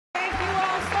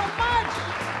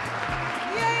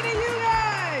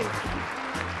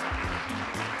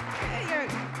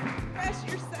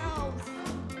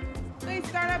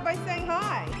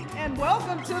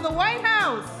welcome to the White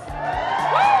House.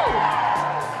 Woo!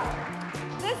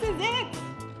 This is it.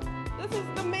 This is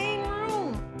the main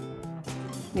room.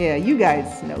 Yeah, you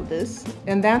guys know this,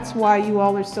 and that's why you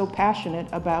all are so passionate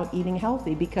about eating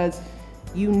healthy, because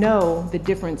you know the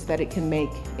difference that it can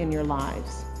make in your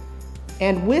lives.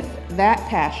 And with that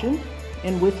passion,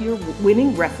 and with your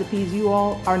winning recipes, you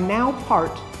all are now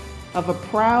part of a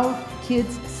proud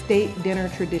Kids State Dinner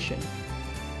tradition.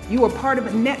 You are part of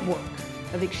a network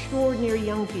of extraordinary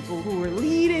young people who are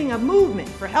leading a movement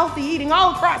for healthy eating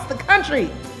all across the country.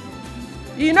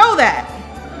 Do you know that?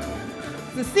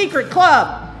 It's a secret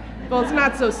club. Well, it's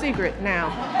not so secret now.